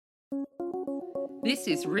This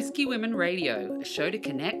is Risky Women Radio, a show to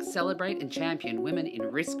connect, celebrate, and champion women in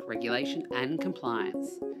risk, regulation, and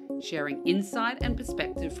compliance, sharing insight and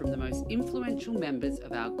perspective from the most influential members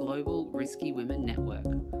of our global Risky Women network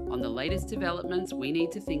on the latest developments we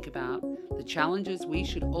need to think about, the challenges we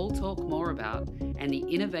should all talk more about, and the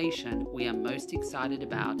innovation we are most excited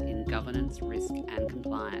about in governance, risk, and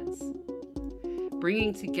compliance.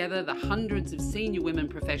 Bringing together the hundreds of senior women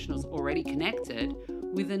professionals already connected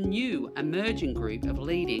with a new emerging group of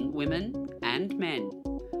leading women and men.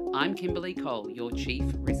 I'm Kimberly Cole, your Chief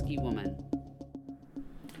Risky Woman.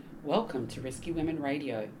 Welcome to Risky Women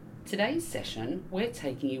Radio. Today's session, we're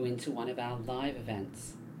taking you into one of our live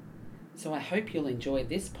events. So I hope you'll enjoy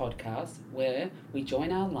this podcast where we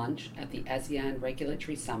join our lunch at the ASEAN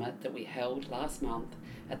Regulatory Summit that we held last month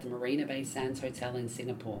at the Marina Bay Sands Hotel in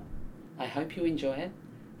Singapore. I hope you enjoy it,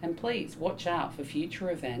 and please watch out for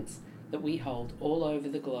future events that we hold all over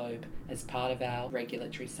the globe as part of our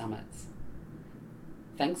regulatory summits.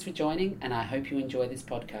 Thanks for joining, and I hope you enjoy this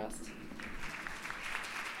podcast.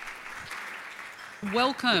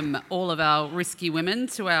 Welcome all of our risky women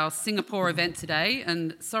to our Singapore event today,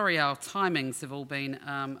 and sorry our timings have all been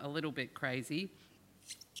a little bit crazy.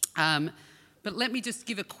 But let me just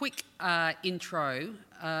give a quick intro.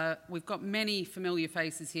 We've got many familiar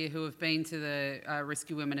faces here who have been to the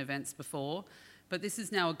Risky Women events before, but this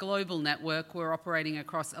is now a global network. We're operating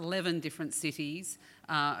across 11 different cities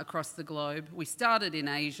across the globe. We started in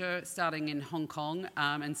Asia, starting in Hong Kong,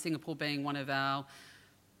 and Singapore being one of our,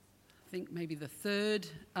 I think maybe the third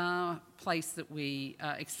place that we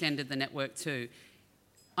extended the network to.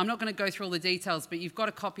 I'm not going to go through all the details, but you've got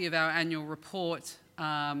a copy of our annual report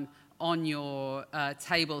on your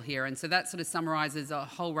table here, and so that sort of summarises a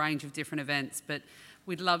whole range of different events, but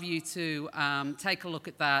we'd love you to take a look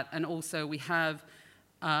at that. And also we have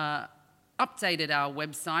updated our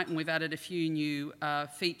website, and we've added a few new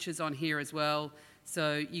features on here as well,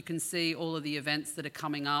 so you can see all of the events that are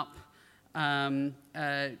coming up.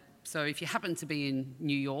 So if you happen to be in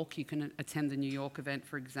New York, you can attend the New York event,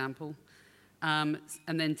 for example. And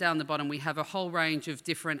then down the bottom, we have a whole range of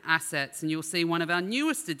different assets, and you'll see one of our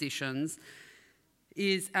newest additions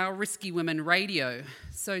is our Risky Women Radio.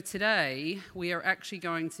 So today, we are actually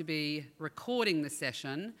going to be recording the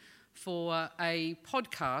session for a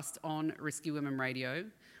podcast on Risky Women Radio.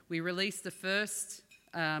 We released the first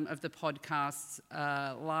of the podcasts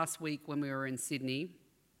last week when we were in Sydney,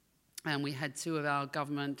 and we had two of our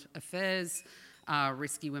government affairs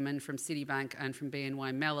Risky Women from Citibank and from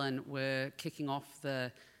BNY Mellon were kicking off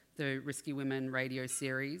the Risky Women radio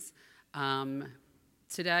series.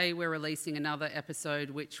 Today we're releasing another episode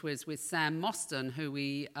which was with Sam Mostyn,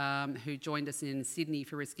 who joined us in Sydney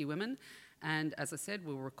for Risky Women. And as I said,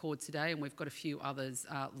 we'll record today, and we've got a few others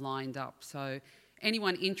lined up. So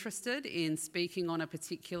anyone interested in speaking on a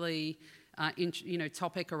particularly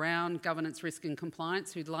topic around governance, risk and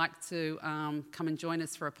compliance who'd like to come and join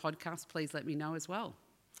us for a podcast, please let me know as well.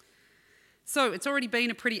 So it's already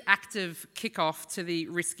been a pretty active kickoff to the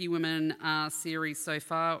Risky Women series so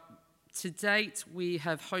far. To date, we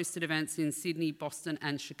have hosted events in Sydney, Boston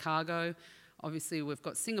and Chicago. Obviously, we've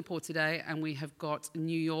got Singapore today, and we have got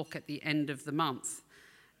New York at the end of the month.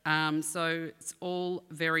 So it's all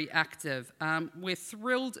very active. We're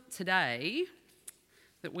thrilled today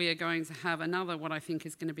that we are going to have another, what I think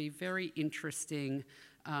is going to be very interesting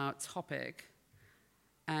topic.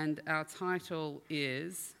 And our title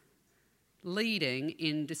is Leading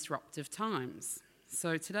in Disruptive Times.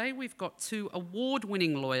 So today we've got two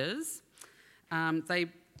award-winning lawyers. They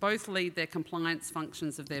both lead their compliance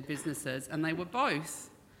functions of their businesses, and they were both,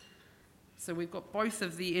 so we've got both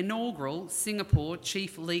of the inaugural Singapore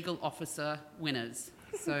Chief Legal Officer winners.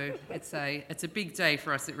 So it's a big day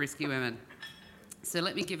for us at Risky Women. So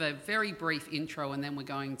let me give a very brief intro, and then we're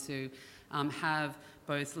going to have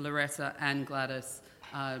both Loretta and Gladys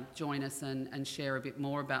join us and share a bit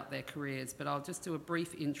more about their careers, but I'll just do a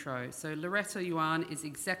brief intro. So Loretta Yuan is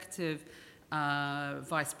Executive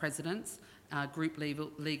Vice President, Group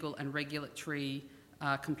Legal and Regulatory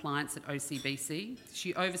Compliance at OCBC.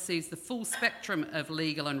 She oversees the full spectrum of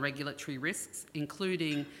legal and regulatory risks,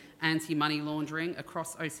 including anti-money laundering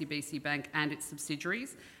across OCBC Bank and its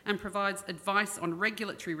subsidiaries, and provides advice on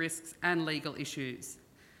regulatory risks and legal issues.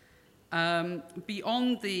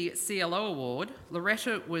 Beyond the CLO Award,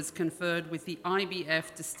 Loretta was conferred with the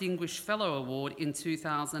IBF Distinguished Fellow Award in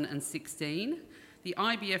 2016. The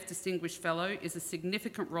IBF Distinguished Fellow is a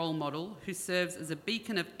significant role model who serves as a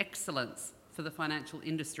beacon of excellence for the financial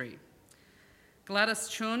industry. Gladys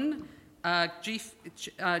Chun, Chief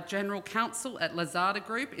General Counsel at Lazada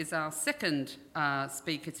Group, is our second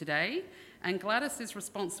speaker today. And Gladys is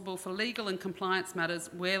responsible for legal and compliance matters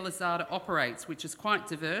where Lazada operates, which is quite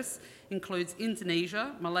diverse, includes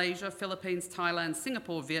Indonesia, Malaysia, Philippines, Thailand,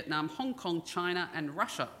 Singapore, Vietnam, Hong Kong, China, and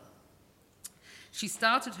Russia. She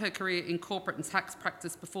started her career in corporate and tax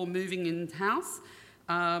practice before moving in-house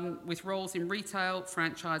with roles in retail,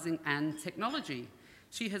 franchising, and technology.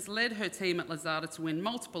 She has led her team at Lazada to win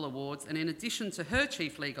multiple awards, and in addition to her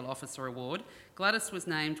Chief Legal Officer award, Gladys was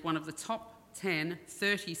named one of the top 10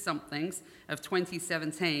 30-somethings of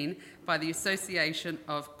 2017 by the Association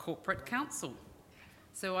of Corporate Counsel.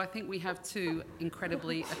 So I think we have two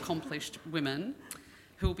incredibly accomplished women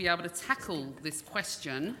who will be able to tackle this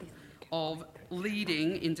question of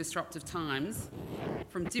leading in disruptive times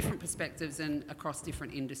from different perspectives and across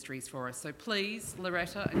different industries for us. So please,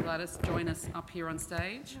 Loretta and Gladys, join us up here on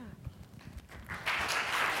stage.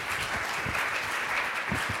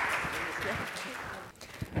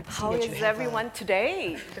 How is everyone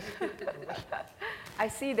today? I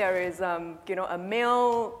see there is, a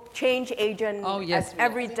male change agent at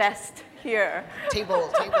every desk here.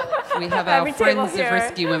 Table. We have our friends of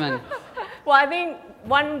risky women. Well, I think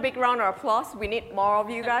one big round of applause. We need more of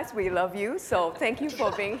you guys. We love you. So thank you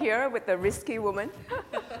for being here with the risky woman.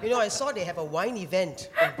 I saw they have a wine event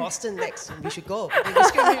in Boston next. We should go. We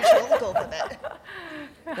should all go for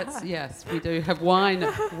that. Yes, we do have wine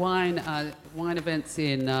events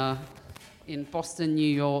in Boston, New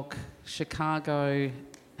York, Chicago,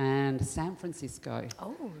 and San Francisco.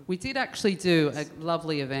 Oh. We did actually do a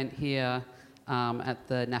lovely event here at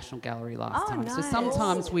the National Gallery last time. Nice. So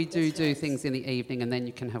sometimes we do things in the evening, and then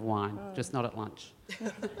you can have wine, just not at lunch.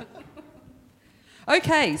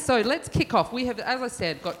 Okay, so let's kick off. We have, as I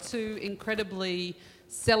said, got two incredibly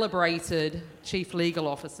celebrated chief legal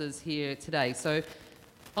officers here today. So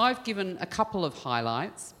I've given a couple of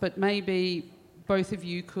highlights, but maybe both of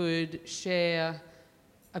you could share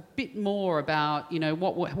a bit more about,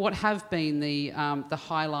 what have been the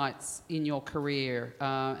highlights in your career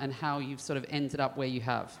and how you've sort of ended up where you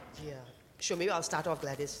have. Yeah, sure. Maybe I'll start off,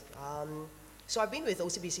 Gladys. So I've been with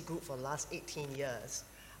OCBC Group for the last 18 years.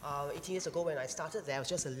 18 years ago when I started there, I was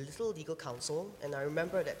just a little legal counsel, and I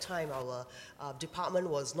remember at that time our department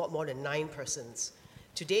was not more than 9 persons.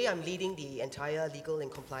 Today I'm leading the entire legal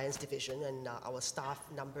and compliance division, and our staff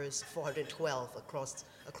numbers 412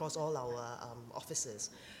 across all our offices.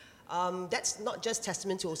 That's not just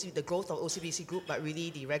testament to the growth of OCBC Group, but really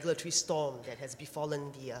the regulatory storm that has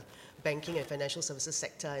befallen the banking and financial services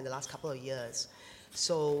sector in the last couple of years.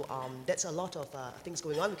 So that's a lot of things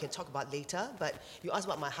going on we can talk about later, but you asked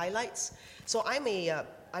about my highlights. So I'm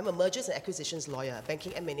a mergers and acquisitions lawyer, a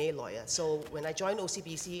banking M&A lawyer. So when I joined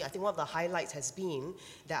OCBC, I think one of the highlights has been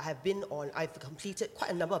that I've completed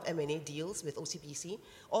quite a number of M&A deals with OCBC,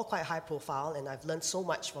 all quite high profile, and I've learned so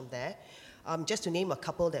much from there. Just to name a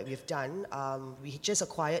couple that we've done, we just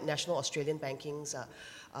acquired National Australian Banking's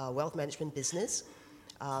wealth management business.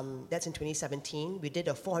 That's in 2017. We did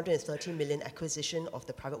a $430 million acquisition of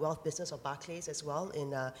the private wealth business of Barclays as well.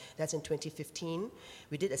 That's in 2015.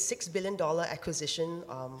 We did a $6 billion acquisition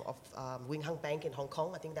of Wing Hang Bank in Hong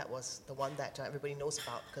Kong. I think that was the one that everybody knows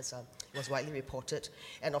about because it was widely reported.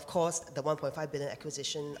 And of course, the $1.5 billion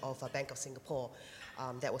acquisition of Bank of Singapore.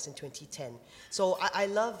 That was in 2010. So I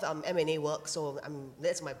love M&A work. So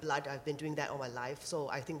that's my blood. I've been doing that all my life. So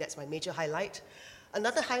I think that's my major highlight.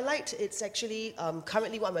 Another highlight, it's actually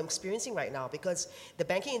currently what I'm experiencing right now, because the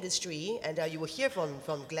banking industry, and you will hear from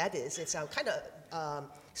Gladys, it's kind of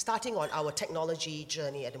starting on our technology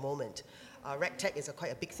journey at the moment. RegTech is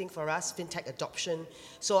quite a big thing for us, fintech adoption.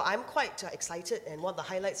 So I'm quite excited, and one of the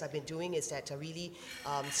highlights I've been doing is that really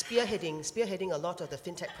spearheading a lot of the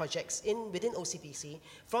fintech projects within OCBC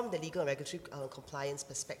from the legal and regulatory compliance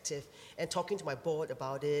perspective, and talking to my board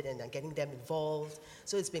about it and getting them involved.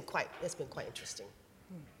 So it's been quite interesting.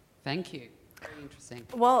 Thank you. Very interesting.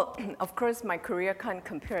 Well, of course, my career can't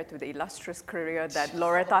compare to the illustrious career that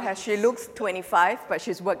Loretta has. She looks 25, but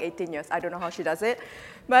she's worked 18 years. I don't know how she does it.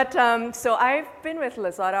 But so I've been with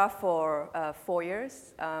Lazada for 4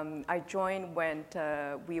 years. I joined when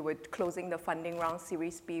we were closing the funding round,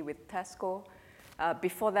 Series B, with Tesco.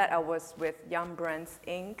 Before that, I was with Yum Brands,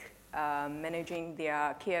 Inc., managing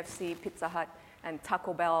their KFC, Pizza Hut, and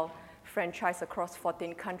Taco Bell franchise across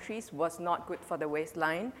 14 countries. Was not good for the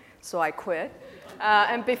waistline, so I quit.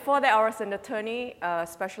 And before that, I was an attorney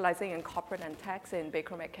specializing in corporate and tax in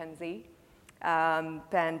Baker McKenzie.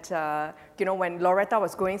 When Loretta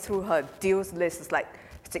was going through her deals list, it's like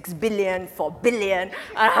 6 billion, 4 billion.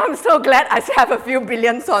 I'm so glad I have a few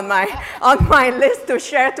billions on my list to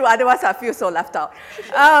share to, otherwise I feel so left out.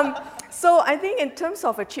 So I think in terms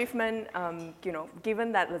of achievement, you know,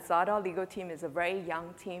 given that Lazada legal team is a very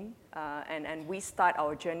young team, and we start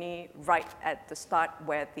our journey right at the start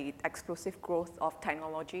where the explosive growth of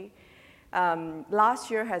technology.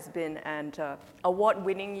 Last year has been an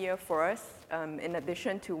award-winning year for us, in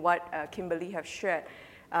addition to what Kimberly have shared.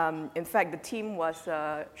 In fact, the team was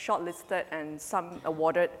shortlisted and some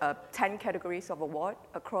awarded 10 categories of award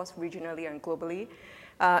across regionally and globally.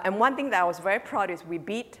 And one thing that I was very proud is we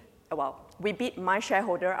beat my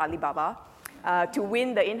shareholder, Alibaba, to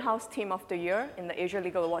win the in-house team of the year in the Asia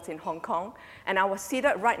Legal Awards in Hong Kong. And I was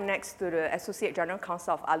seated right next to the Associate General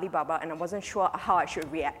Counsel of Alibaba, and I wasn't sure how I should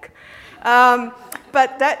react.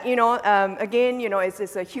 But that, you know, again, you know,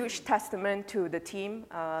 it's a huge testament to the team,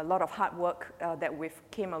 a lot of hard work that we've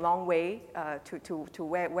came a long way to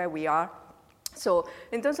where we are. So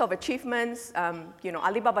in terms of achievements, you know,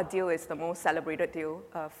 Alibaba deal is the most celebrated deal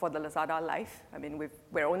for the Lazada life. I mean,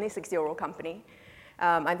 we're only a 6-year-old company.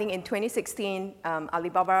 I think in 2016,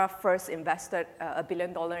 Alibaba first invested $1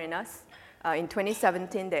 billion in us. In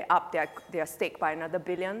 2017, they upped their stake by another $1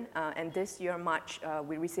 billion. And this year, March,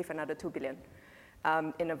 we received another $2 billion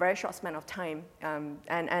in a very short span of time. And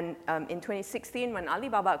in 2016, when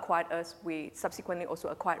Alibaba acquired us, we subsequently also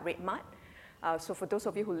acquired RedMart. So for those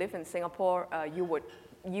of you who live in Singapore, you would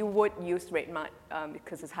use RedMart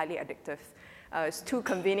because it's highly addictive. It's too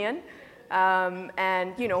convenient.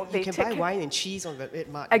 And you know, you can buy wine and cheese on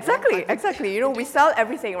RedMart. Exactly, exactly. You know, we sell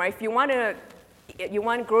everything, right? If you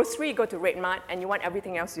want grocery, you go to RedMart, and you want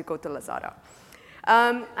everything else, you go to Lazada.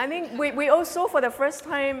 I think we also, for the first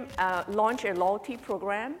time, launched a loyalty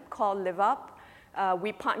program called Live Up.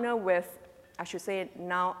 We partner with, I should say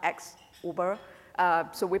now, ex-Uber.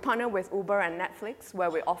 So we partner with Uber and Netflix, where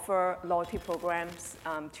we offer loyalty programs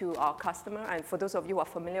to our customer. And for those of you who are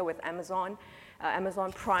familiar with Amazon,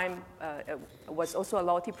 Amazon Prime was also a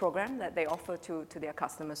loyalty program that they offer to their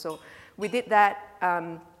customers. So we did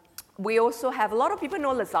that. We also have, a lot of people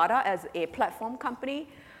know Lazada as a platform company,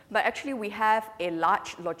 but actually we have a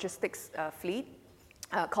large logistics fleet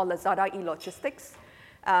called Lazada E-Logistics.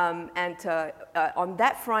 And on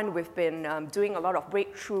that front, we've been doing a lot of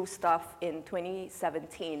breakthrough stuff in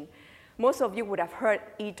 2017. Most of you would have heard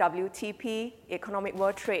EWTP, Economic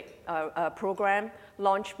World Trade Program,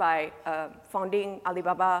 launched by founding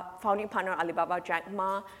partner Alibaba Jack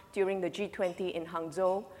Ma during the G20 in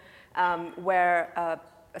Hangzhou, where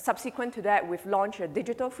subsequent to that, we've launched a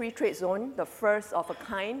digital free trade zone, the first of a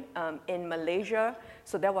kind in Malaysia.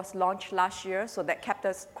 So that was launched last year, so that kept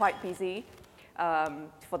us quite busy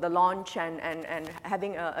for the launch and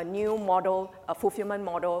having a new model, a fulfillment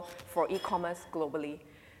model for e-commerce globally.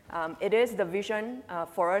 It is the vision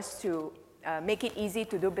for us to make it easy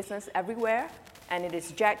to do business everywhere, and it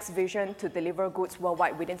is Jack's vision to deliver goods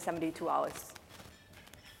worldwide within 72 hours.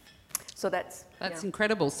 So that's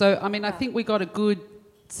incredible. So, I mean, I think we got a good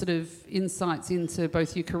sort of insights into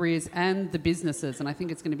both your careers and the businesses, and I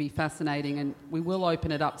think it's going to be fascinating, and we will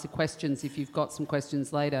open it up to questions if you've got some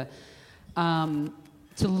questions later.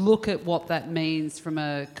 To look at what that means from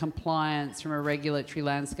a compliance, from a regulatory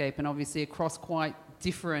landscape, and obviously across quite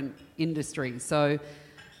different industries. So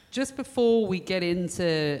just before we get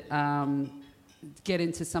into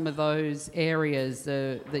some of those areas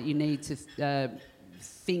that you need to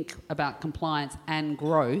think about compliance and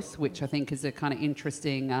growth, which I think is a kind of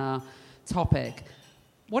interesting topic,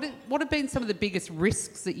 what have been some of the biggest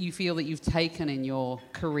risks that you feel that you've taken in your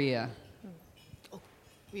career?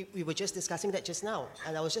 We were just discussing that just now,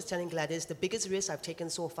 and I was just telling Gladys the biggest risk I've taken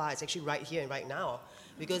so far is actually right here and right now,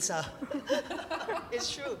 because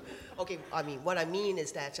it's true. Okay, I mean, what I mean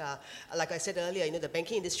is that, like I said earlier, you know, the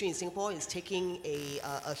banking industry in Singapore is taking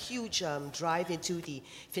a huge drive into the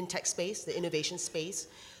fintech space, the innovation space.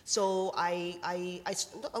 So I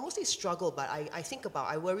mostly struggle, but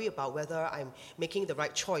I worry about whether I'm making the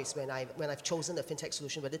right choice when I've chosen the fintech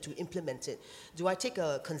solution, whether to implement it. Do I take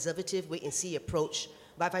a conservative wait-and-see approach?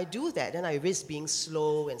 But if I do that, then I risk being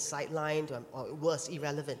slow and sidelined, or worse,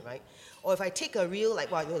 irrelevant, right? Or if I take a real,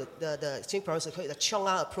 like, well, you know, the Sing Parents call it the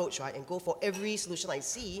Chonga approach, right, and go for every solution I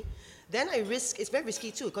see, then I risk, it's very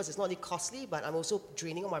risky too, because it's not only costly, but I'm also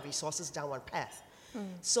draining all my resources down one path.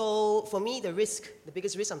 So for me, the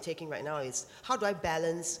biggest risk I'm taking right now is how do I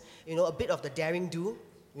balance, you know, a bit of the daring do,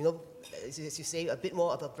 you know, as you say, a bit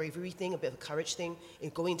more of a bravery thing, a bit of a courage thing in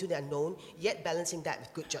going into the unknown, yet balancing that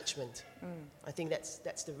with good judgment. I think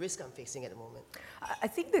that's the risk I'm facing at the moment. I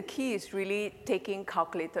think the key is really taking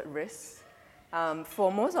calculated risks. For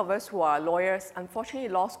most of us who are lawyers, unfortunately,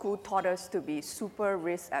 law school taught us to be super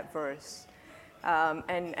risk adverse.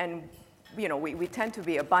 And you know, we tend to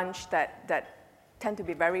be a bunch that tend to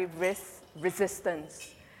be very risk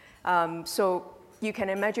resistant. So you can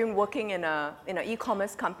imagine working in an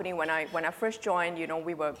e-commerce company. When I first joined,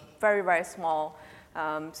 we were very, very small.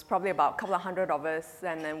 It's probably about a couple of hundred of us,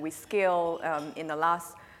 and then we scaled in the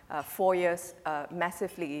last 4 years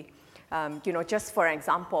massively. Just for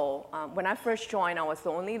example, when I first joined, I was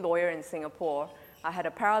the only lawyer in Singapore. I had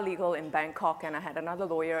a paralegal in Bangkok, and I had another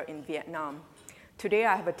lawyer in Vietnam. Today,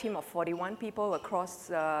 I have a team of 41 people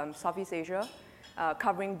across Southeast Asia,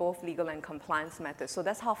 covering both legal and compliance matters. So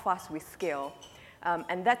that's how fast we scale.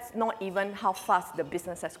 And that's not even how fast the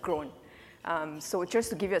business has grown. So just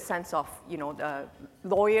to give you a sense of, the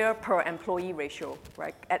lawyer per employee ratio,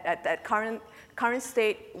 right? At current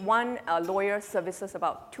state, one lawyer services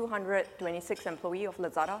about 226 employees of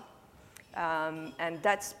Lazada. And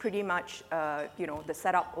that's pretty much, the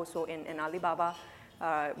setup also in Alibaba,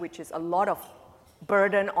 which is a lot of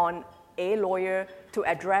burden on a lawyer to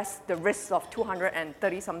address the risks of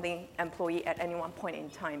 230-something employees at any one point in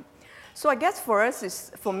time. So I guess for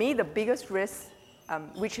us, for me, the biggest risk,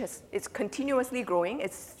 it's continuously growing,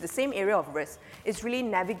 it's the same area of risk, is really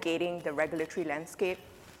navigating the regulatory landscape.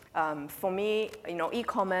 For me,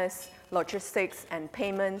 e-commerce, logistics, and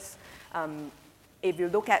payments, if you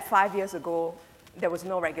look at 5 years ago, there was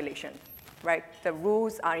no regulation, right? The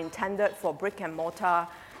rules are intended for brick and mortar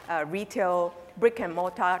retail, brick and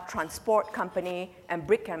mortar transport company, and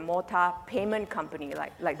brick and mortar payment company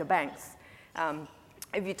like the banks.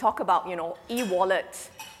 If you talk about e-wallet,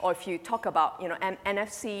 or if you talk about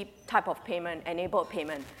NFC type of payment, enabled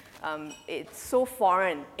payment, it's so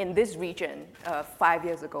foreign in this region 5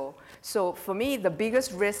 years ago. So for me, the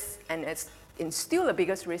biggest risk, and it's still the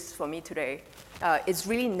biggest risk for me today, is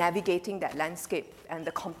really navigating that landscape and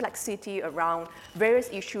the complexity around various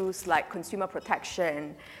issues like consumer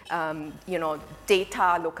protection,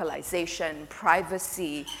 data localization,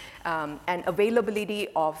 privacy, and availability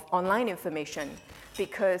of online information,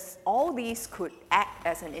 because all these could act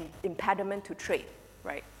as an impediment to trade,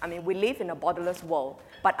 right? I mean, we live in a borderless world,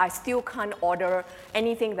 but I still can't order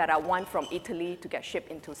anything that I want from Italy to get shipped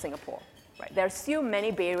into Singapore. Right. There are still many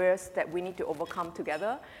barriers that we need to overcome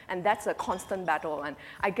together, and that's a constant battle. And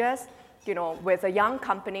I guess, with a young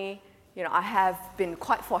company, I have been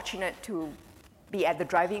quite fortunate to be at the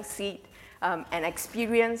driving seat and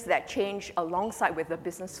experience that change alongside with the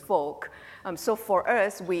business folk. So for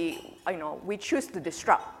us, we choose to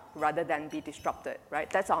disrupt rather than be disrupted, right?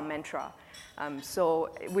 That's our mantra.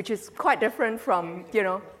 Which is quite different from,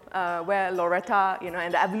 where Loretta,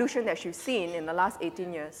 and the evolution that she's seen in the last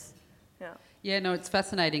 18 years. Yeah, no, it's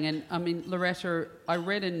fascinating. And I mean, Loretta, I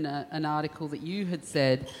read in an article that you had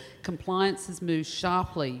said compliance has moved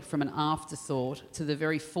sharply from an afterthought to the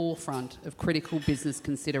very forefront of critical business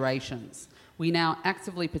considerations. We now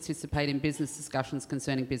actively participate in business discussions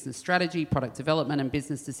concerning business strategy, product development, and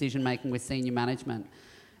business decision-making with senior management.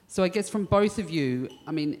 So I guess from both of you,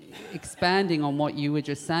 I mean, expanding on what you were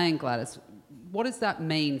just saying, Gladys, what does that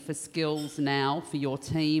mean for skills now, for your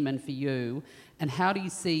team and for you? And how do you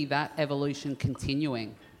see that evolution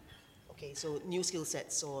continuing? Okay, so new skill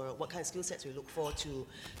sets, or what kind of skill sets we look for to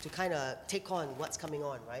kind of take on what's coming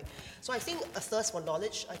on, right? So I think a thirst for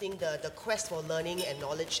knowledge, I think the quest for learning and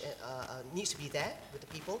knowledge needs to be there with the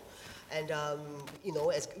people. And,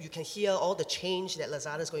 as you can hear all the change that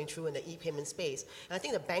Lazada is going through in the e-payment space, and I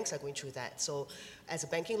think the banks are going through that. So as a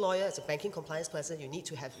banking lawyer, as a banking compliance person, you need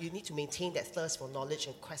to maintain that thirst for knowledge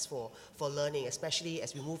and quest for learning, especially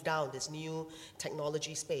as we move down this new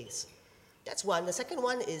technology space. That's one. The second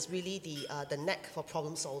one is really the knack for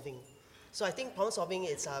problem solving. So I think problem solving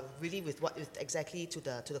is really exactly to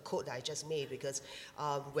the quote that I just made, because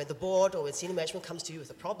when the board or when senior management comes to you with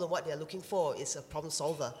a problem, what they're looking for is a problem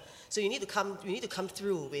solver. So you need to come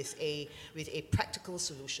through with a practical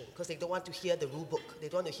solution, because they don't want to hear the rule book. They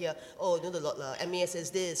don't want to hear, the MAS says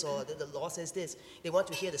this, or the law says this. They want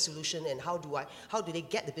to hear the solution and how do they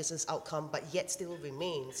get the business outcome, but yet still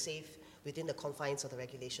remain safe within the confines of the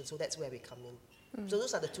regulation. So that's where we come in. So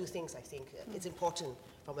those are the two things I think it's important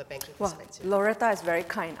from a banking perspective. Loretta is very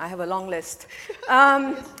kind. I have a long list.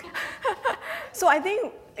 So I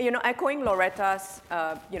think, echoing Loretta's,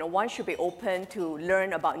 one should be open to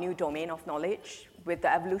learn about new domain of knowledge. With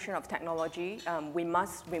the evolution of technology, we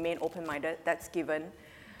must remain open-minded. That's given.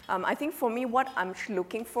 I think for me, what I'm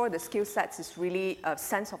looking for, the skill sets, is really a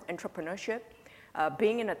sense of entrepreneurship.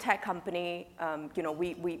 Being in a tech company,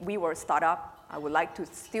 we were a startup. I would like to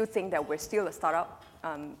still think that we're still a startup,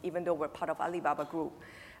 even though we're part of Alibaba Group.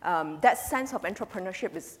 That sense of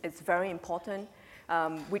entrepreneurship is very important,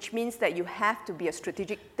 which means that you have to be a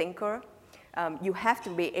strategic thinker. You have to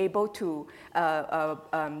be able to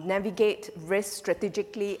navigate risk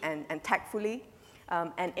strategically and tactfully.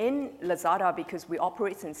 And in Lazada, because we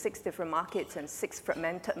operate in 6 different markets and 6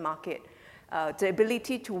 fragmented markets, the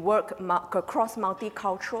ability to work across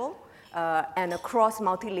multicultural and across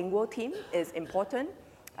multilingual team is important.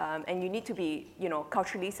 And you need to be,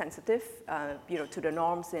 culturally sensitive, to the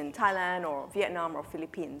norms in Thailand or Vietnam or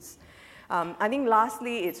Philippines. I think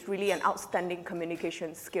lastly, it's really an outstanding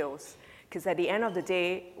communication skills, because at the end of the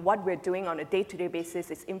day, what we're doing on a day-to-day basis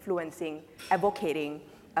is influencing, advocating,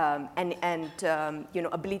 and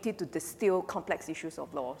ability to distill complex issues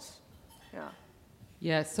of laws. Yeah.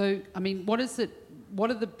 Yeah, so, I mean, what are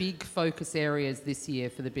the big focus areas this year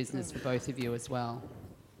for the business for both of you as well?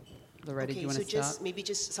 Loretta, do you want to start? Maybe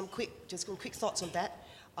some quick thoughts on that.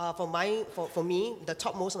 For me, the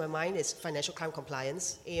topmost of my mind is financial crime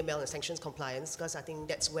compliance, AML and sanctions compliance, because I think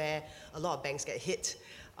that's where a lot of banks get hit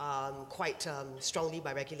quite strongly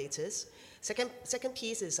by regulators. Second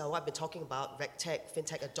piece is what I've been talking about, RegTech,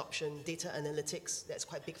 FinTech adoption, data analytics. That's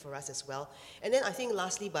quite big for us as well. And then I think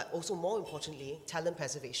lastly, but also more importantly, talent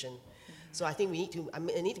preservation. So I think I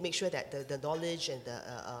need to make sure that the knowledge and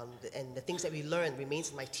the things that we learn remains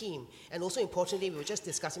in my team. And also importantly, we were just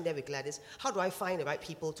discussing that with Gladys, how do I find the right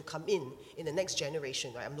people to come in the next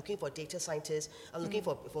generation, right? I'm looking for data scientists, I'm looking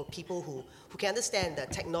for people who can understand the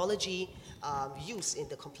technology use in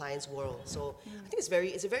the compliance world. So I think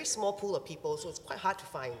it's a very small pool of people, so it's quite hard to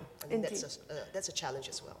find. I mean, that's a challenge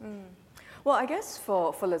as well. Well, I guess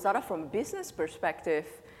for Lazada, from a business perspective,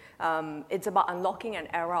 it's about unlocking an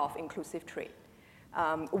era of inclusive trade.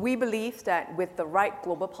 We believe that with the right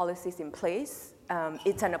global policies in place,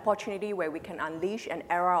 it's an opportunity where we can unleash an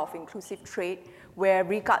era of inclusive trade where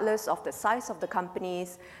regardless of the size of the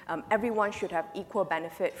companies, everyone should have equal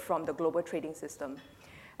benefit from the global trading system.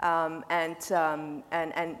 And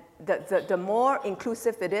the more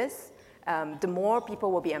inclusive it is, the more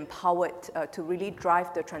people will be empowered to really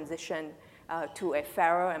drive the transition to a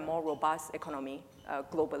fairer and more robust economy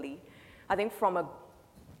globally. I think from a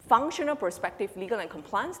functional perspective, legal and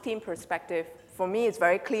compliance team perspective, for me it's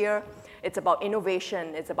very clear. It's about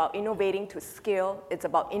innovation. It's about innovating to scale. It's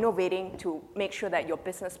about innovating to make sure that your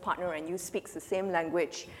business partner and you speaks the same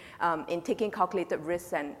language in taking calculated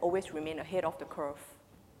risks and always remain ahead of the curve.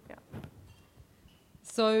 Yeah.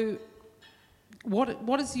 So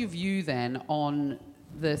what is your view then on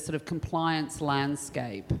the sort of compliance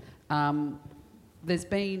landscape? There's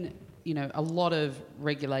been a lot of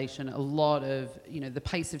regulation, a lot of, the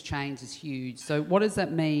pace of change is huge. So what does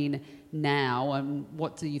that mean now, and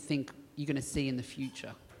what do you think you're going to see in the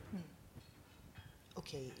future?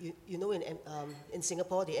 Okay, in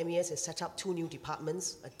Singapore, the MES has set up 2 new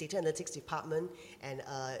departments, a data analytics department and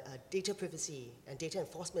a data privacy and data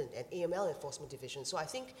enforcement and AML enforcement division. So I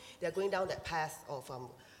think they're going down that path of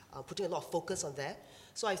putting a lot of focus on that.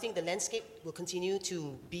 So I think the landscape will continue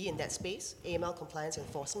to be in that space, AML compliance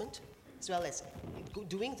enforcement, as well as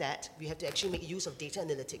doing that, we have to actually make use of data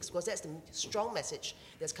analytics, because that's the strong message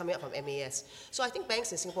that's coming up from MAS. So I think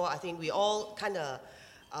banks in Singapore, I think we all kind of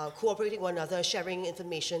cooperating with one another, sharing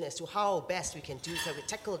information as to how best we can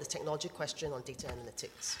tackle the technology question on data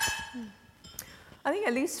analytics. I think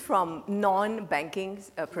at least from non-banking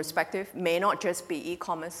perspective, may not just be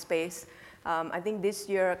e-commerce space. I think this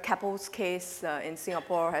year, Keppel's case in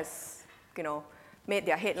Singapore has, made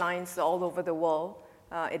their headlines all over the world.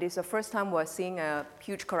 It is the first time we're seeing a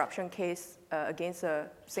huge corruption case against a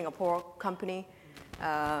Singapore company,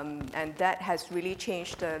 and that has really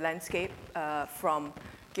changed the landscape from,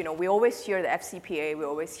 we always hear the FCPA, we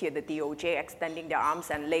always hear the DOJ extending their arms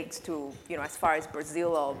and legs to, as far as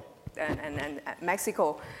Brazil and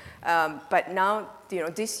Mexico. But now,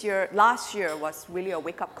 last year was really a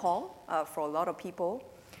wake-up call for a lot of people,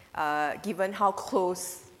 given how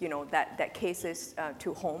close, that case is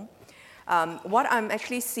to home. What I'm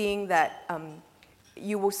actually seeing that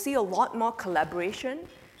you will see a lot more collaboration,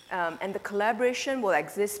 and the collaboration will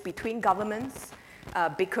exist between governments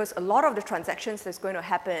because a lot of the transactions that's going to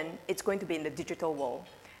happen, it's going to be in the digital world.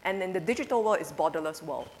 And in the digital world is borderless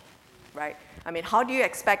world, right? I mean, how do you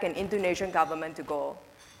expect an Indonesian government to go,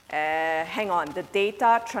 hang on, the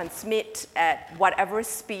data transmit at whatever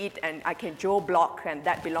speed and I can geo-block and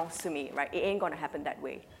that belongs to me, right? It ain't going to happen that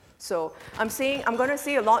way. So I'm going to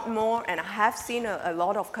see a lot more, and I have seen a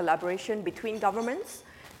lot of collaboration between governments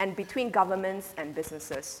and between governments and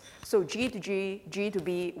businesses. So G2G,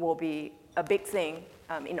 G2B will be a big thing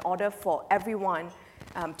in order for everyone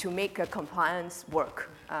to make a compliance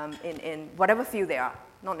work in whatever field they are,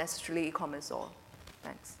 not necessarily e-commerce or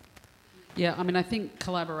banks. Yeah, I mean, I think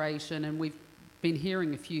collaboration, and we've been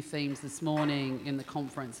hearing a few themes this morning in the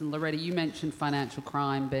conference. And Loretta, you mentioned financial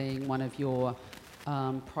crime being one of your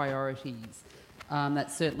priorities.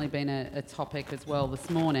 That's certainly been a topic as well this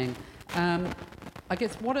morning. I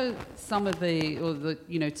guess what are some of the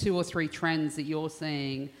 2 or 3 trends that you're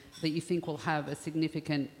seeing that you think will have a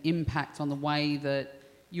significant impact on the way that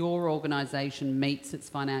your organisation meets its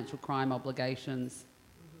financial crime obligations?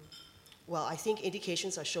 Well, I think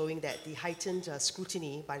indications are showing that the heightened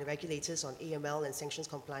scrutiny by the regulators on AML and sanctions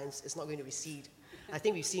compliance is not going to recede. I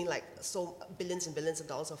think we've seen billions and billions of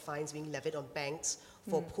dollars of fines being levied on banks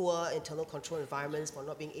for poor internal control environments, for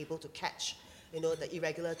not being able to catch the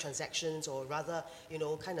irregular transactions, or rather,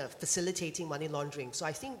 kind of facilitating money laundering. So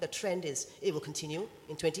I think the trend is it will continue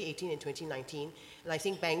in 2018 and 2019. And I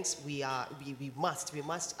think banks, we must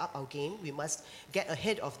up our game. We must get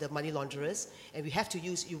ahead of the money launderers, and we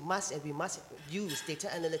must use data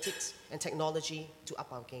analytics and technology to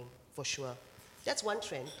up our game, for sure. That's one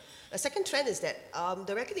trend. A second trend is that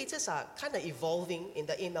the regulators are kind of evolving in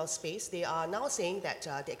the AML space. They are now saying that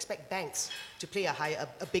they expect banks to play a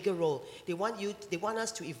bigger role. They want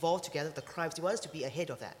us to evolve together with the crimes. They want us to be ahead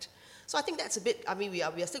of that. So I think that's a bit, we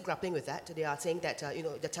are still grappling with that. They are saying that,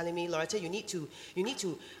 they're telling me, Loretta, you need to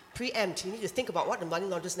preempt, you need to think about what the money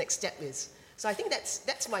launderer's next step is. So I think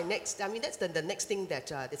that's my next, that's the next thing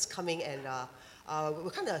that's coming, and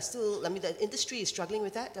we're kind of still, the industry is struggling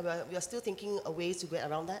with that. We are still thinking of ways to get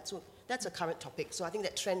around that. So that's a current topic. So I think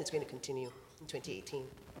that trend is going to continue in 2018.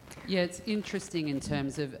 Yeah, it's interesting in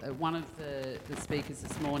terms of one of the speakers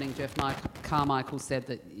this morning, Jeff Carmichael, said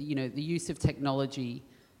that, the use of technology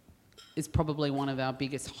is probably one of our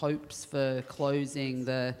biggest hopes for closing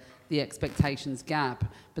the expectations gap.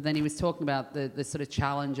 But then he was talking about the sort of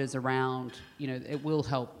challenges around, it will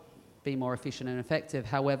help be more efficient and effective.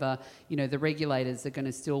 However, the regulators are going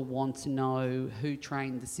to still want to know who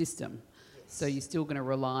trained the system. Yes. So you're still going to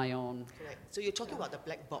rely on... Correct. So you're talking about the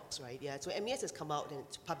black box, right? Yeah. So MAS has come out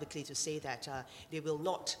publicly to say that they will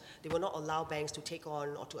not allow banks to take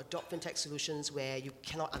on or to adopt fintech solutions where you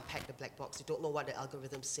cannot unpack the black box. You don't know what the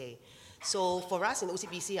algorithms say. So for us in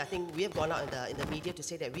OCBC, I think we have gone out in the media to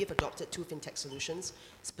say that we have adopted 2 fintech solutions,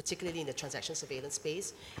 particularly in the transaction surveillance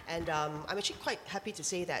space. And I'm actually quite happy to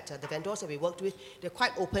say that the vendors that we worked with, they're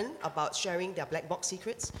quite open about sharing their black box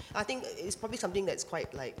secrets. I think it's probably something that's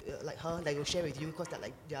quite like we'll share with you, because they're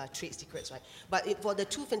like their trade secrets, right? But for the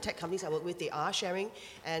 2 fintech companies I work with, they are sharing.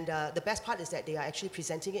 And the best part is that they are actually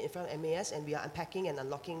presenting it in front of MAS, and we are unpacking and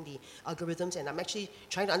unlocking the algorithms. And I'm actually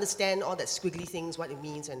trying to understand all that squiggly things, what it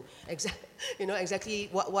means, and exactly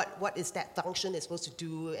what is that function is supposed to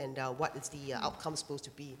do, and what is the outcome supposed to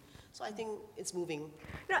be. So I think it's moving.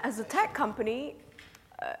 As a tech company,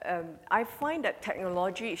 I find that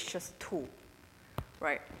technology is just a tool,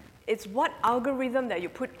 right? It's what algorithm that you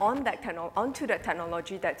put on onto that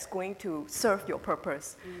technology that's going to serve your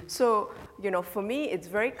purpose. So, for me, it's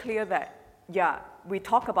very clear that, we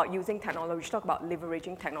talk about using technology, we talk about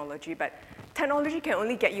leveraging technology, but technology can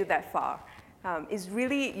only get you that far. Is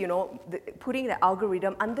really, putting the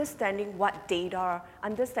algorithm, understanding what data,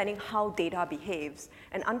 understanding how data behaves,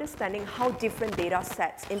 and understanding how different data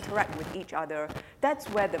sets interact with each other. That's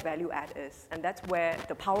where the value add is, and that's where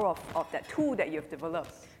the power of that tool that you've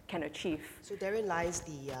developed can achieve. So therein lies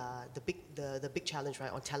the big challenge,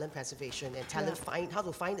 right, on talent preservation and talent how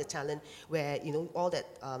to find the talent where all that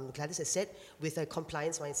Gladys has said, with a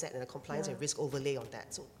compliance mindset and a compliance and risk overlay on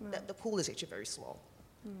that. So the pool is actually very small.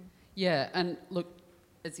 Yeah, and look,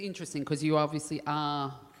 it's interesting because you obviously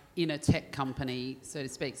are in a tech company, so to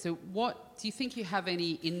speak. So what, do you think you have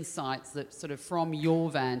any insights that sort of from your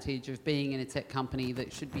vantage of being in a tech company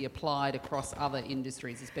that should be applied across other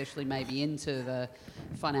industries, especially maybe into the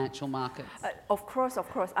financial markets? Of course.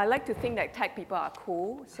 I like to think that tech people are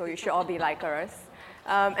cool, so you should all be like us.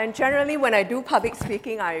 And generally, when I do public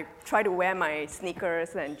speaking, I try to wear my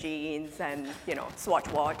sneakers and jeans and,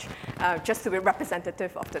 Swatch watch, just to be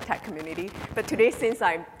representative of the tech community. But today, since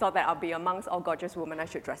I thought that I'll be amongst all gorgeous women, I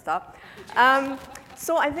should dress up.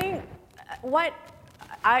 So I think what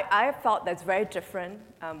I felt that's very different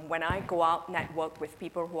when I go out network with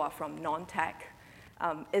people who are from non-tech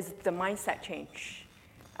is the mindset change.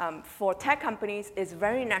 For tech companies, it's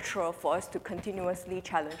very natural for us to continuously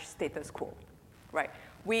challenge status quo. Right.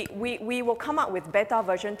 We will come up with beta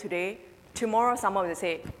version today. Tomorrow, someone will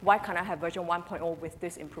say, why can't I have version 1.0 with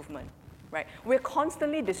this improvement? Right. We're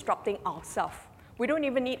constantly disrupting ourselves. We don't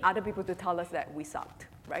even need other people to tell us that we sucked.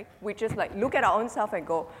 Right. We just look at our own self and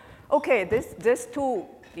go, okay, this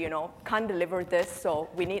tool, can't deliver this, so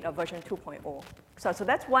we need a version 2.0. So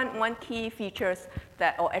that's one key features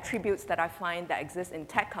or attributes that I find that exist in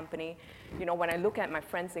tech company. When I look at my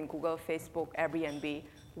friends in Google, Facebook, Airbnb,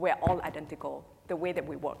 we're all identical, the way that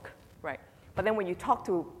we work, right? But then when you talk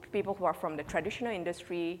to people who are from the traditional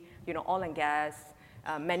industry, oil and gas,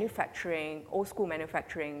 manufacturing, old school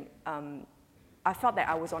manufacturing, I felt that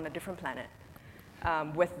I was on a different planet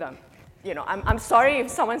with them. I'm sorry if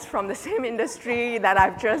someone's from the same industry that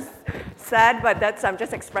I've just said, but I'm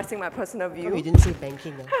just expressing my personal view. Oh, you didn't say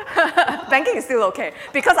banking, though. Banking is still okay,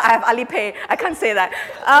 because I have Alipay, I can't say that.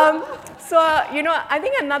 I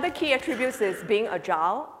think another key attribute is being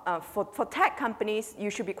agile. For tech companies,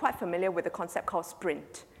 you should be quite familiar with the concept called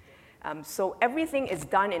sprint. So everything is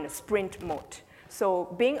done in a sprint mode.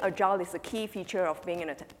 So being agile is a key feature of being in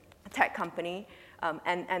a tech company,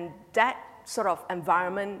 and that sort of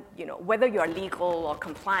environment, whether you're legal or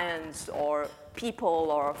compliance or people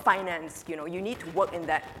or finance, you need to work in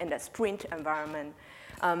that sprint environment.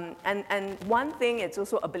 And one thing is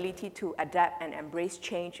also ability to adapt and embrace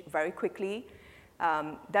change very quickly.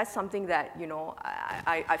 That's something that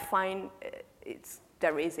I find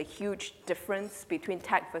there is a huge difference between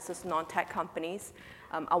tech versus non-tech companies.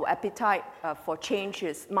 Our appetite for change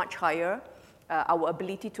is much higher. Our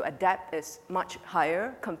ability to adapt is much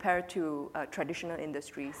higher compared to traditional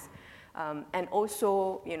industries. And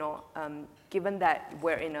also, given that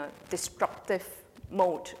we're in a disruptive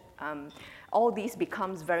mode, all these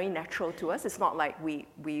becomes very natural to us. It's not like we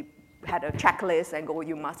had a checklist and go,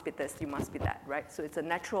 you must be this, you must be that, right? So it's a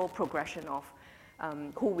natural progression of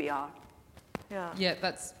who we are. Yeah,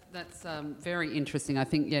 that's very interesting. I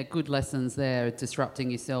think, good lessons there, disrupting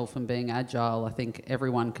yourself and being agile, I think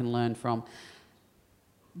everyone can learn from.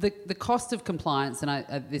 The cost of compliance, and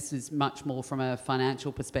this is much more from a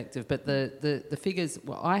financial perspective, but the figures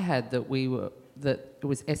I had that it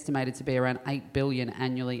was estimated to be around $8 billion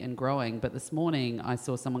annually and growing, but this morning I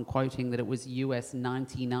saw someone quoting that it was US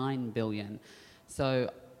 $99 billion. So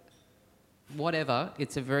whatever,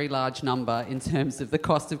 it's a very large number in terms of the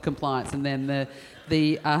cost of compliance. And then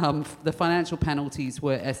the financial penalties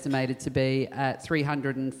were estimated to be at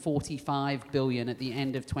 $345 billion at the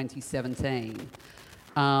end of 2017.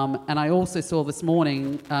 And I also saw this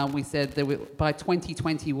morning, we said that by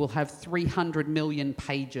 2020 we'll have 300 million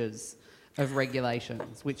pages of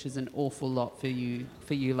regulations, which is an awful lot for you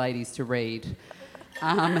ladies to read.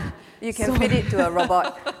 You can feed it to a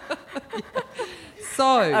robot.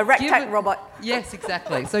 So a RegTech robot. Yes,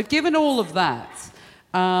 exactly. So given all of that,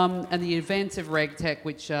 and the advent of RegTech,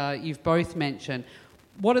 which you've both mentioned,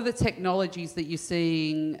 what are the technologies that you're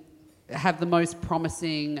seeing have the most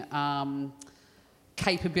promising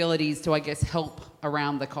capabilities to, I guess, help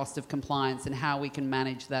around the cost of compliance and how we can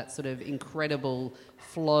manage that sort of incredible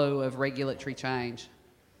flow of regulatory change?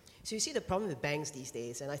 So you see the problem with banks these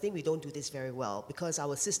days, and I think we don't do this very well because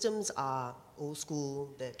our systems are old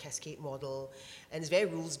school, the cascade model, and it's very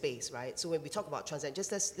rules-based, right? So when we talk about transaction,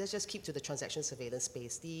 let's just keep to the transaction surveillance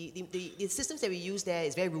space. The systems that we use there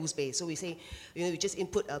is very rules-based. So we say, we just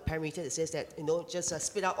input a parameter that says that, just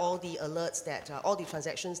spit out all the alerts that, all the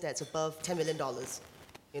transactions that's above $10 million.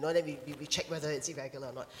 Then we check whether it's irregular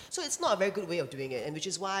or not. So it's not a very good way of doing it, and which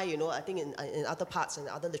is why, I think in other parts and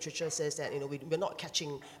other literature says that, we're not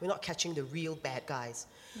catching the real bad guys.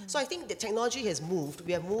 So I think the technology has moved.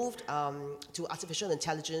 We have moved to artificial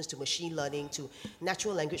intelligence, to machine learning, to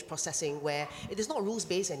natural language processing, where it is not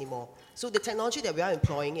rules-based anymore. So the technology that we are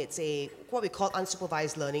employing, it's what we call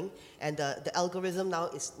unsupervised learning, and the algorithm now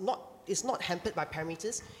is not hampered by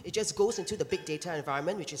parameters. It just goes into the big data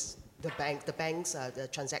environment, which is the bank's the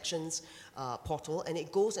transactions portal, and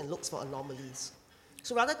it goes and looks for anomalies.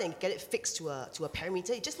 So rather than get it fixed to a parameter,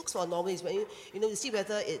 it just looks for anomalies. When you see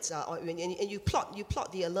whether it's and you plot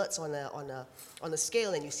the alerts on a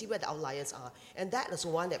scale, and you see where the outliers are, and that is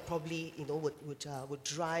one that probably would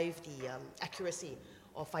drive the accuracy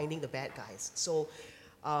of finding the bad guys. So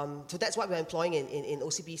that's what we're employing in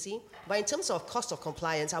OCBC. But in terms of cost of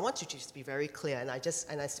compliance, I want you to just be very clear, and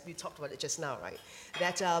we talked about it just now, right?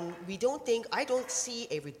 That I don't see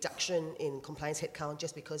a reduction in compliance headcount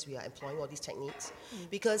just because we are employing all these techniques.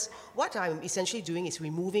 Because what I'm essentially doing is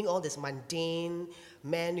removing all this mundane,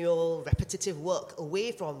 manual, repetitive work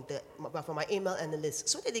away from my AML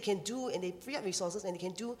analysts, so that they can do, and they free up resources, and they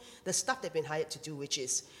can do the stuff they've been hired to do, which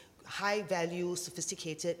is high value,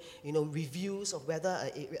 sophisticated, reviews of whether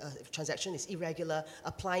a transaction is irregular,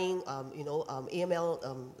 applying, AML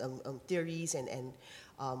theories and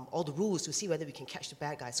all the rules to see whether we can catch the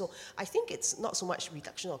bad guys. So I think it's not so much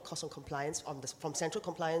reduction of cost of compliance from central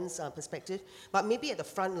compliance perspective, but maybe at the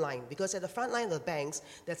front line, because at the front line of the banks,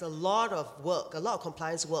 there's a lot of work, a lot of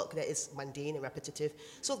compliance work that is mundane and repetitive.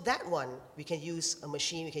 So that one, we can use a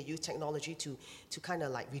machine, we can use technology to kind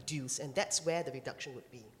of like reduce, and that's where the reduction would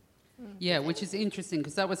be. Yeah, which is interesting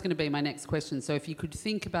because that was going to be my next question. So if you could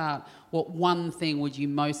think about what one thing would you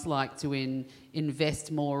most like to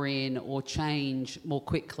invest more in or change more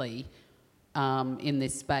quickly in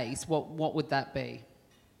this space, what would that be?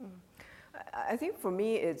 I think for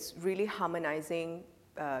me, it's really harmonizing,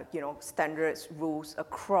 standards, rules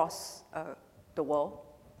across the world,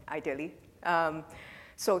 ideally.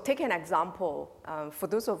 So take an example. For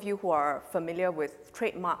those of you who are familiar with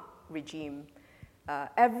trademark regime,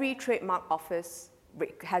 every trademark office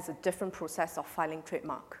has a different process of filing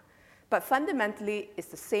trademark. But fundamentally, it's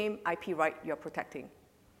the same IP right you're protecting.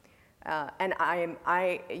 And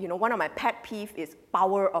one of my pet peeves is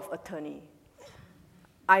power of attorney.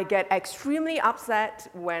 I get extremely upset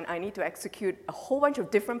when I need to execute a whole bunch of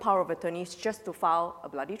different power of attorneys just to file a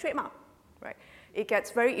bloody trademark, right? It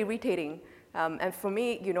gets very irritating. And for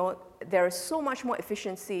me, there is so much more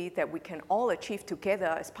efficiency that we can all achieve together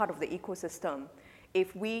as part of the ecosystem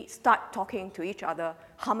if we start talking to each other,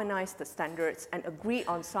 harmonize the standards, and agree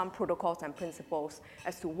on some protocols and principles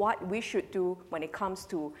as to what we should do when it comes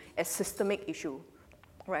to a systemic issue.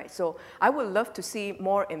 Right, so I would love to see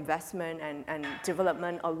more investment and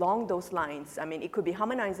development along those lines. I mean, it could be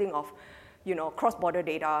harmonizing of, cross-border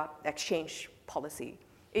data exchange policy.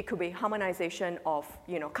 It could be harmonization of,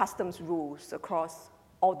 customs rules across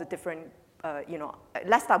all the different,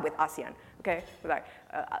 let's start with ASEAN, okay? Like,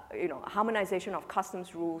 harmonization of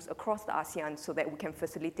customs rules across the ASEAN so that we can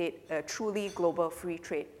facilitate a truly global free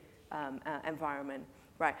trade environment,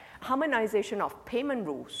 right? Harmonization of payment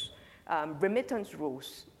rules. Remittance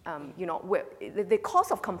rules, the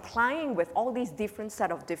cost of complying with all these different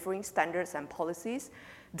set of differing standards and policies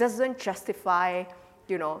doesn't justify,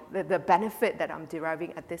 the benefit that I'm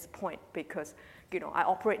deriving at this point because, I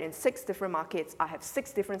operate in 6 different markets. I have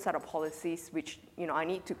 6 different set of policies, which, I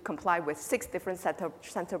need to comply with 6 different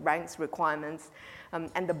central banks requirements.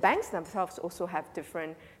 And the banks themselves also have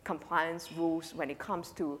different compliance rules when it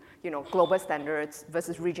comes to, global standards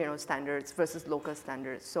versus regional standards versus local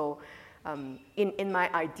standards. So in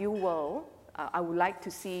my ideal world, I would like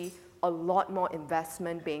to see a lot more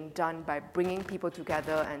investment being done by bringing people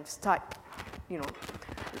together and start,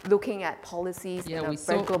 looking at policies in a very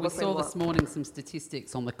global framework. We saw this morning some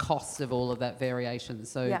statistics on the costs of all of that variation,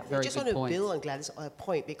 so very good point. I just want to build on Gladys'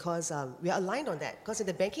 point because we are aligned on that. Because in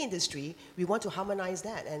the banking industry, we want to harmonize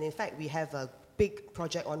that. And in fact, we have a big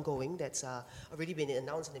project ongoing that's already been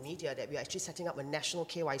announced in the media that we're actually setting up a national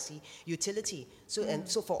KYC utility. So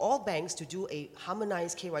for all banks to do a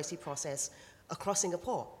harmonized KYC process across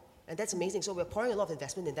Singapore. And that's amazing. So we're pouring a lot of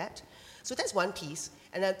investment in that. So that's one piece.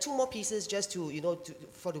 And then 2 more pieces just to,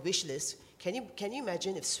 for the wish list. Can you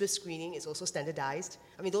imagine if SWIFT screening is also standardized?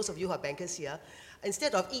 I mean, those of you who are bankers here,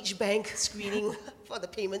 instead of each bank screening for the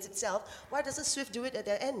payments itself, why doesn't SWIFT do it at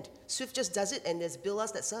their end? SWIFT just does it and just bill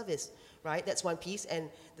us that service, right? That's one piece. And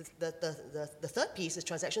the third piece is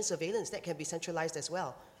transaction surveillance. That can be centralized as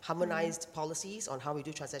well. Harmonized policies on how we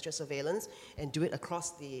do transaction surveillance and do it across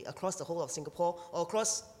the whole of Singapore or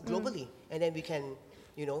across globally. And then we can,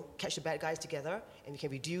 catch the bad guys together and we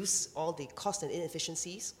can reduce all the cost and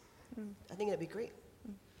inefficiencies. I think that'd be great.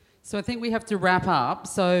 So I think we have to wrap up.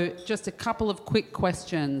 So just a couple of quick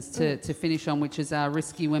questions to finish on, which is our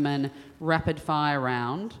Risky Women rapid fire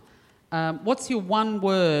round. What's your one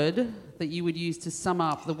word that you would use to sum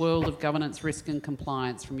up the world of governance, risk and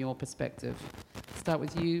compliance from your perspective? Start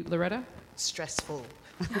with you, Loretta. Stressful.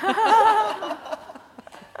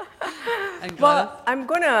 Well, I'm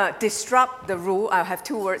going to disrupt the rule. I have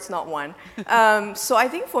 2 words, not one. So I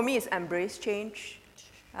think for me, it's embrace change.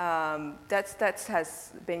 That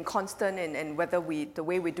has been constant in whether the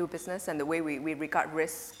way we do business and the way we regard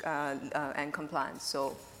risk and compliance.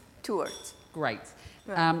 So 2 words. Great.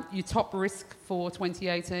 Your top risk for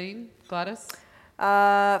 2018, Gladys?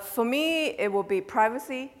 For me, it will be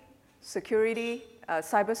privacy, security,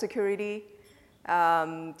 cybersecurity.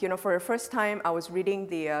 For the first time, I was reading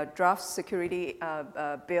the draft security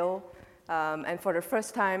bill, and for the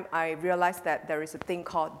first time, I realized that there is a thing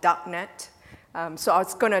called darknet. So I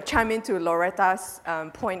was going to chime into Loretta's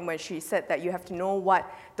point when she said that you have to know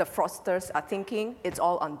what the fraudsters are thinking. It's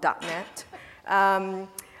all on darknet.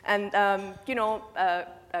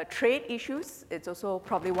 Trade issues, it's also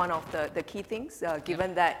probably one of the key things,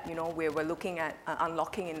 given that, we're looking at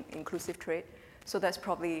unlocking inclusive trade. So that's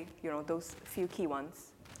probably, those few key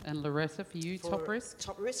ones. And Loretta, for you, top risk?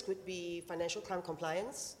 Top risk would be financial crime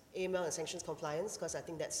compliance, AML and sanctions compliance, because I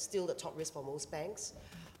think that's still the top risk for most banks.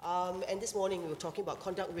 And this morning we were talking about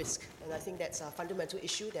conduct risk, and I think that's a fundamental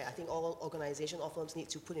issue that I think all organizations, all firms need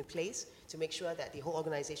to put in place to make sure that the whole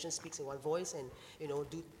organization speaks in one voice and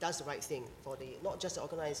does the right thing for not just the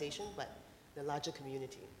organization but the larger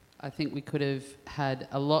community. I think we could have had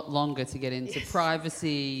a lot longer to get into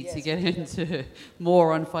privacy, to get into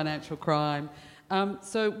more on financial crime.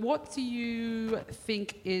 So what do you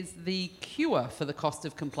think is the cure for the cost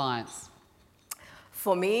of compliance?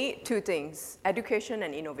 For me, two things, education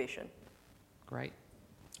and innovation. Great.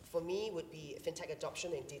 For me, would be fintech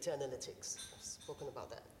adoption and data analytics. I've spoken about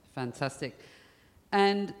that. Fantastic.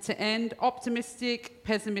 And to end, optimistic,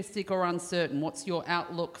 pessimistic, or uncertain, what's your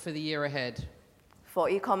outlook for the year ahead? For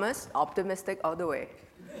e-commerce, optimistic all the way.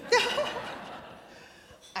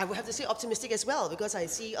 I would have to say optimistic as well, because I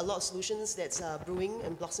see a lot of solutions that's brewing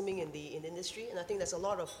and blossoming in the industry, and I think there's a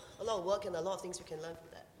lot of work and a lot of things we can learn from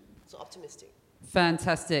that. So optimistic.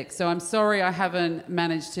 Fantastic. So I'm sorry I haven't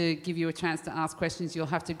managed to give you a chance to ask questions. You'll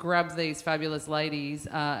have to grab these fabulous ladies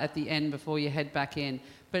at the end before you head back in.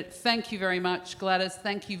 But thank you very much, Gladys.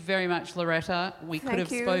 Thank you very much, Loretta. We could have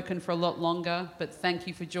spoken for a lot longer, but thank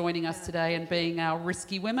you for joining us today and being our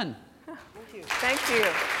risky women. Thank you. Thank you.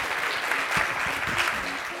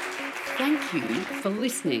 Thank you for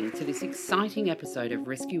listening to this exciting episode of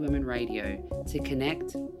Risky Women Radio to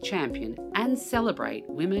connect, champion, and celebrate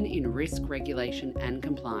women in risk regulation and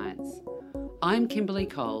compliance. I'm Kimberly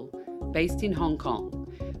Cole, based in Hong Kong.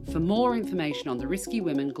 For more information on the Risky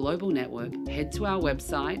Women Global Network, head to our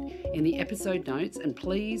website in the episode notes, and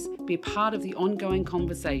please be a part of the ongoing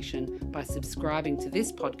conversation by subscribing to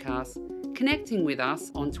this podcast, connecting with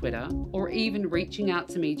us on Twitter, or even reaching out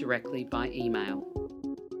to me directly by email.